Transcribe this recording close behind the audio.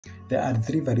There are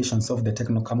 3 variations of the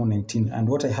Tecno Camon 18, and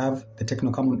what I have, the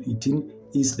Tecno Camon 18,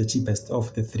 is the cheapest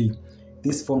of the 3.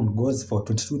 This phone goes for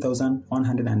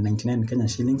 22,199 Kenya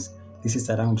shillings. This is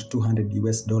around $200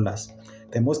 US.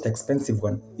 The most expensive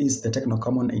one is the Tecno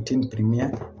Camon 18 Premier,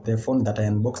 the phone that I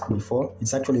unboxed before.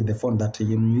 It's actually the phone that I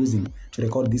am using to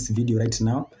record this video right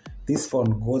now. This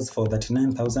phone goes for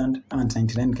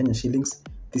 39,099 Kenya shillings.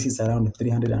 This is around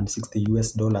 $360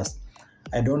 US.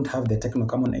 I don't have the Tecno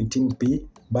Camon 18P,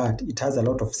 but it has a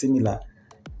lot of similar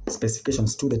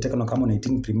specifications to the Tecno Camon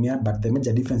 18 Premier, but the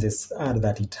major differences are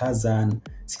that it has an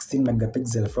 16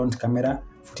 megapixel front camera,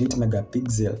 48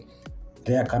 megapixel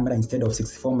rear camera instead of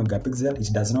 64 megapixel.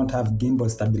 It does not have gimbal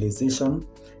stabilization.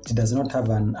 It does not have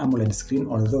an AMOLED screen,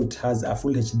 although it has a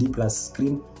full HD plus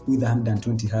screen with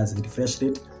 120 Hz refresh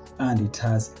rate, and it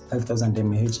has 5000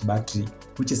 mAh battery,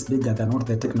 which is bigger than what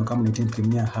the Tecno Camon 18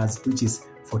 Premier has, which is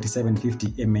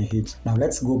 4750 mAh. Now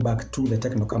let's go back to the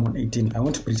Tecno Camon 18. I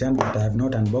want to pretend that I have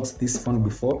not unboxed this phone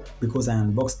before, because I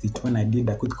unboxed it when I did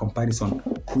a quick comparison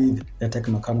with the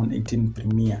Tecno Camon 18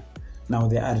 Premier. Now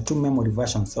there are 2 memory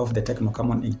versions of the Tecno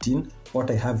Camon 18.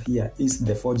 What I have here is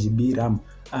the 4GB RAM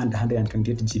and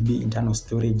 128GB internal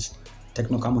storage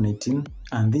Tecno Camon 18,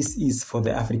 and this is for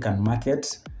the African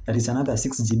market. There is another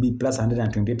 6GB plus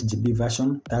 128GB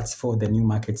version. That's for the new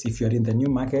markets. If you are in the new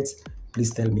markets,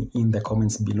 please tell me in the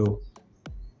comments below.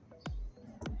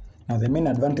 Now the main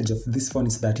advantage of this phone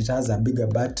is that it has a bigger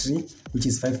battery, which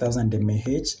is 5000 mAh.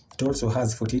 It also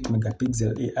has 48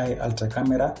 megapixel AI ultra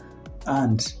camera,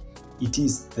 and it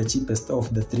is the cheapest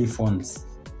of the 3 phones.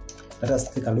 Let us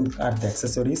take a look at the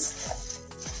accessories.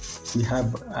 We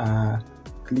have a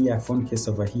clear phone case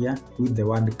over here with the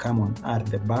word Camon at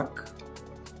the back.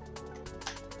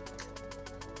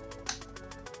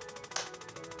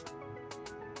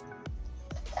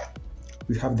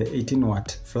 We have the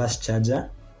 18-watt flash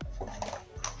charger.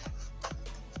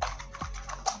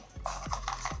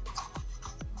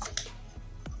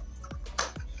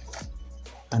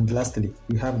 And lastly,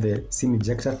 we have the SIM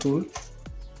ejector tool,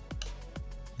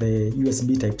 the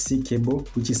USB Type-C cable,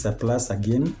 which is a plus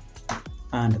again,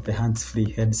 and the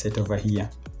hands-free headset over here.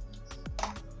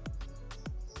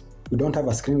 We don't have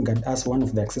a screen guard as one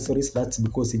of the accessories. That's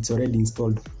because it's already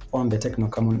installed on the Tecno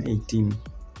Camon 18.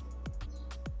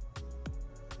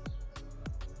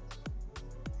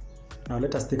 Now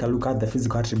let us take a look at the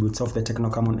physical attributes of the Tecno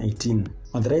Camon 18.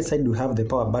 On the right side we have the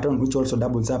power button, which also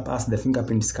doubles up as the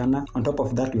fingerprint scanner. On top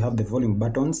of that we have the volume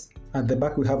buttons. At the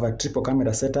back we have a triple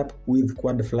camera setup with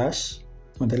quad flash.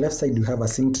 On the left side we have a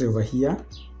SIM tray over here.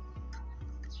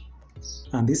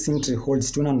 And this SIM tray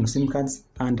holds 2 nano SIM cards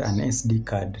and an SD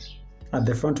card. At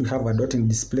the front we have a dotting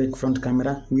display front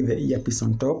camera with the earpiece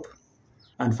on top.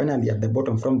 And finally at the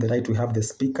bottom from the right we have the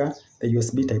speaker, the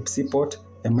USB Type-C port,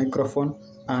 the microphone,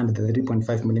 and the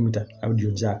 3.5mm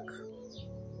audio jack.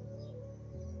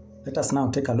 Let us now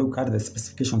take a look at the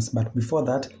specifications, but before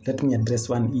that, let me address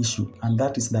one issue, and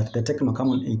that is that the Tecno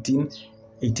Camon 18,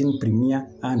 18 Premier,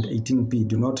 and 18P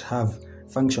do not have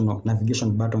functional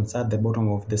navigation buttons at the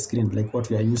bottom of the screen like what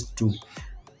we are used to.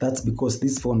 That's because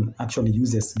this phone actually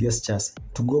uses gestures.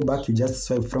 To go back, you just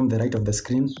swipe from the right of the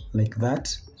screen like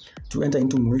that. To enter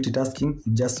into multitasking,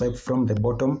 you just swipe from the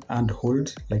bottom and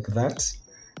hold like that.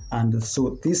 And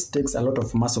so this takes a lot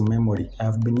of muscle memory. I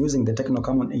have been using the Tecno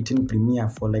Camon 18 Premier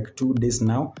for like 2 days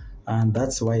now, and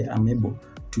that's why I'm able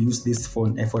to use this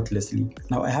phone effortlessly.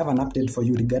 Now I have an update for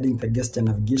you regarding the gesture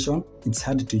navigation. It's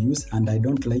hard to use and I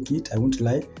don't like it, I won't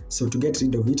lie. So to get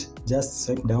rid of it, just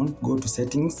swipe down, go to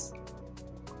settings,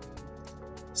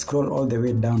 scroll all the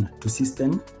way down to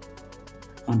system,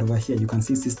 and over here you can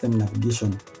see system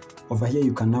navigation. Over here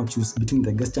you can now choose between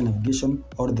the gesture navigation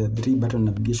or the 3-button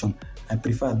navigation. I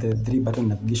prefer the 3-button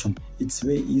navigation. It's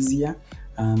way easier,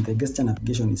 and the gesture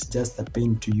navigation is just a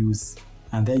pain to use.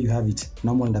 And there you have it,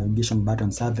 normal navigation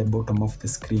buttons at the bottom of the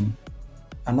screen.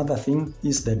 Another thing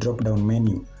is the drop-down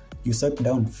menu. You swipe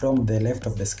down from the left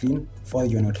of the screen for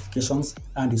your notifications,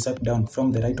 and you swipe down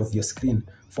from the right of your screen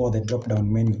for the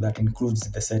drop-down menu that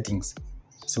includes the settings.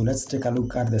 So let's take a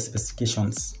look at the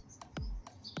specifications.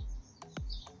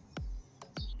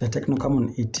 The Tecno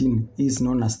Camon 18 is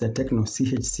known as the Tecno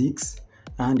CH6,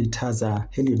 and it has a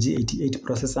Helio G88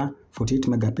 processor, 48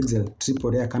 megapixel triple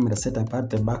rear camera setup at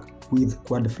the back with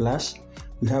quad flash.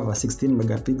 We have a 16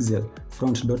 megapixel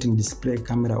front dotting display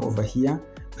camera over here.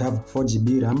 We have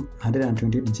 4GB RAM,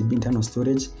 128GB internal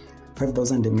storage,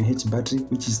 5000 mAh battery,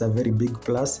 which is a very big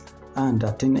plus, and a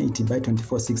 1080 by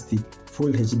 2460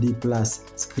 Full HD Plus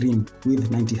screen with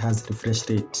 90 Hz refresh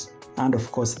rate. And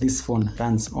of course this phone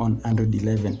runs on Android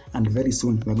 11, and very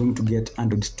soon we're going to get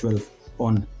Android 12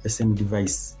 on the same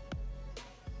device.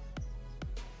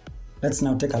 Let's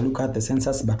now take a look at the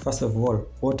sensors, but first of all,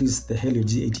 what is the Helio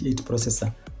G88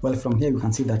 processor? Well, from here you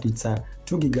can see that it's a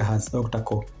 2 GHz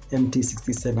octa-core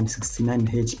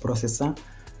MT6769H processor,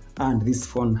 and this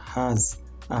phone has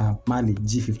a Mali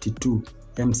G52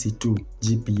 MC2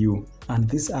 GPU. And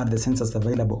these are the sensors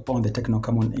available on the Tecno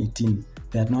Camon 18.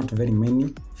 There are not very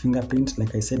many. Fingerprint,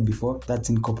 like I said before, that's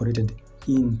incorporated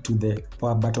into the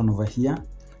power button over here.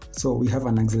 So we have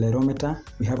an accelerometer,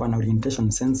 we have an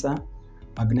orientation sensor,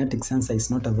 magnetic sensor is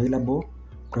not available,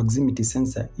 proximity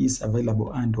sensor is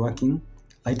available and working,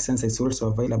 light sensor is also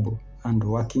available and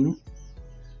working,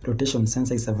 rotation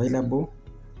sensor is available.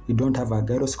 We don't have a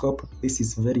gyroscope, this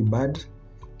is very bad.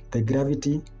 The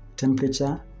gravity,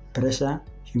 temperature, pressure,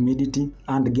 humidity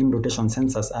and game rotation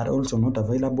sensors are also not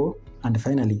available. And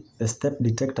finally, the step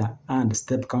detector and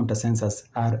step counter sensors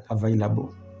are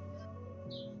available.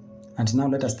 And now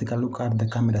let us take a look at the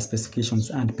camera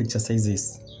specifications and picture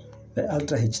sizes. The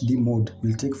Ultra HD mode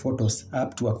will take photos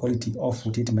up to a quality of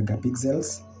 48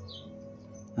 megapixels.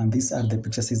 And these are the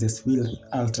picture sizes with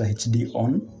Ultra HD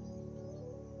on.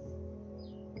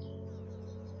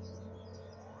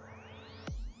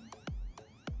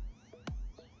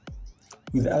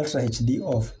 With Ultra HD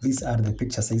off, these are the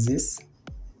picture sizes.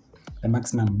 The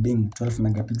maximum being 12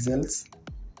 megapixels.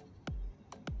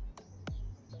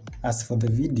 As for the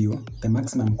video, the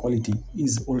maximum quality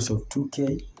is also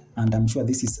 2K, and I'm sure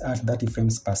this is at 30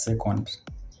 frames per second.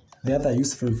 The other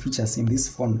useful features in this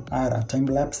phone are a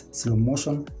time-lapse, slow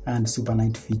motion, and super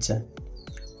night feature.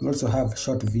 We also have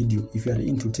short video if you are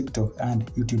into TikTok and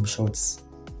YouTube shorts.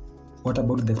 What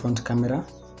about the front camera?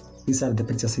 These are the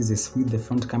picture sizes with the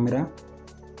front camera,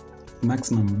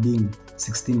 maximum being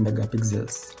 16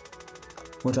 megapixels.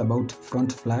 What about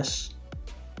front flash?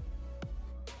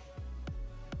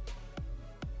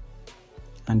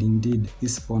 And indeed,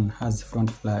 this phone has front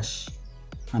flash.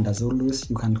 And as always,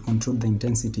 you can control the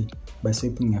intensity by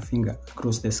swiping your finger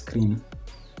across the screen.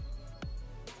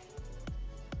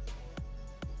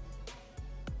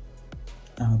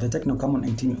 Now, the Tecno Camon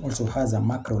 18 also has a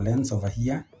macro lens over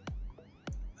here.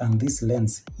 And this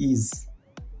lens is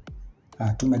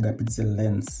a 2 megapixel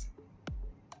lens.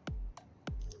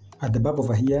 At the back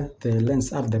over here, the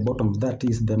lens at the bottom, that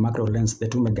is the macro lens, the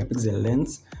 2 megapixel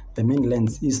lens. The main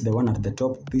lens is the one at the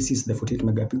top. This is the 48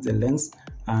 megapixel lens.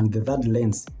 And the third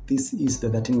lens, this is the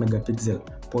 13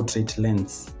 megapixel portrait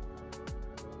lens.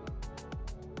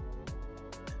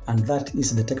 And that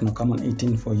is the Tecno Camon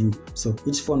 18 for you. So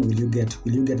which phone will you get?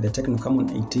 Will you get the Tecno Camon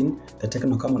 18, the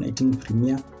Tecno Camon 18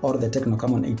 Premier, or the Tecno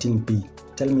Camon 18P?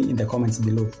 Tell me in the comments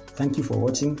below. Thank you for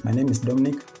watching. My name is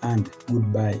Dominic, and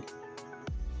goodbye.